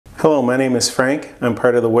Hello, my name is Frank. I'm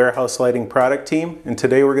part of the warehouse lighting product team, and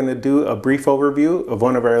today we're going to do a brief overview of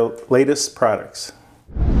one of our latest products.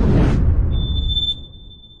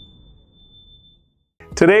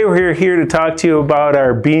 Today we're here to talk to you about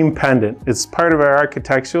our Beam Pendant. It's part of our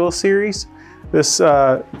architectural series. This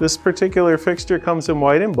particular fixture comes in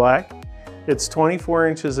white and black. It's 24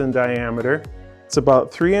 inches in diameter. It's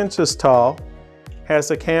about 3 inches tall. Has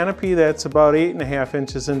a canopy that's about 8.5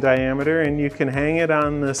 inches in diameter, and you can hang it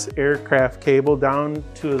on this aircraft cable down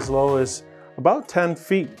to as low as about 10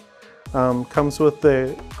 feet. Comes with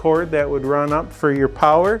the cord that would run up for your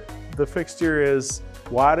power. The fixture is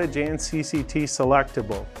wattage and CCT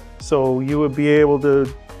selectable. So you would be able to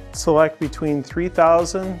select between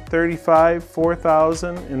 3,000, 35,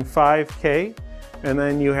 4,000, and 5K. And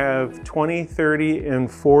then you have 20, 30, and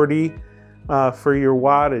 40 for your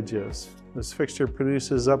wattages. This fixture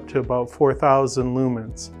produces up to about 4,000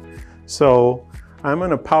 lumens. So I'm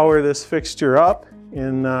going to power this fixture up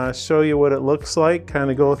and show you what it looks like, kind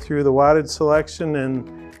of go through the wattage selection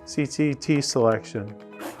and CCT selection.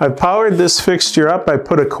 I've powered this fixture up. I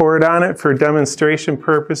put a cord on it for demonstration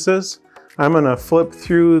purposes. I'm going to flip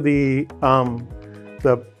through the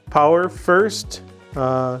power first.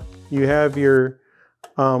 You have your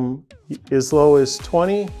as low as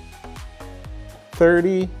 20,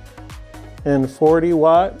 30, and 40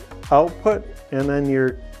 watt output, and then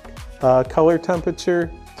your color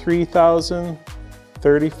temperature 3,000,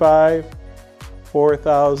 35,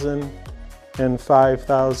 4,000, and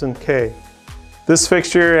 5,000 K. This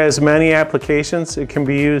fixture has many applications. It can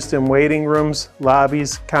be used in waiting rooms,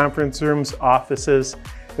 lobbies, conference rooms, offices.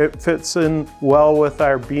 It fits in well with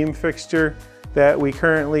our beam fixture that we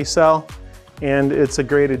currently sell, and it's a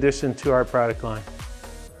great addition to our product line.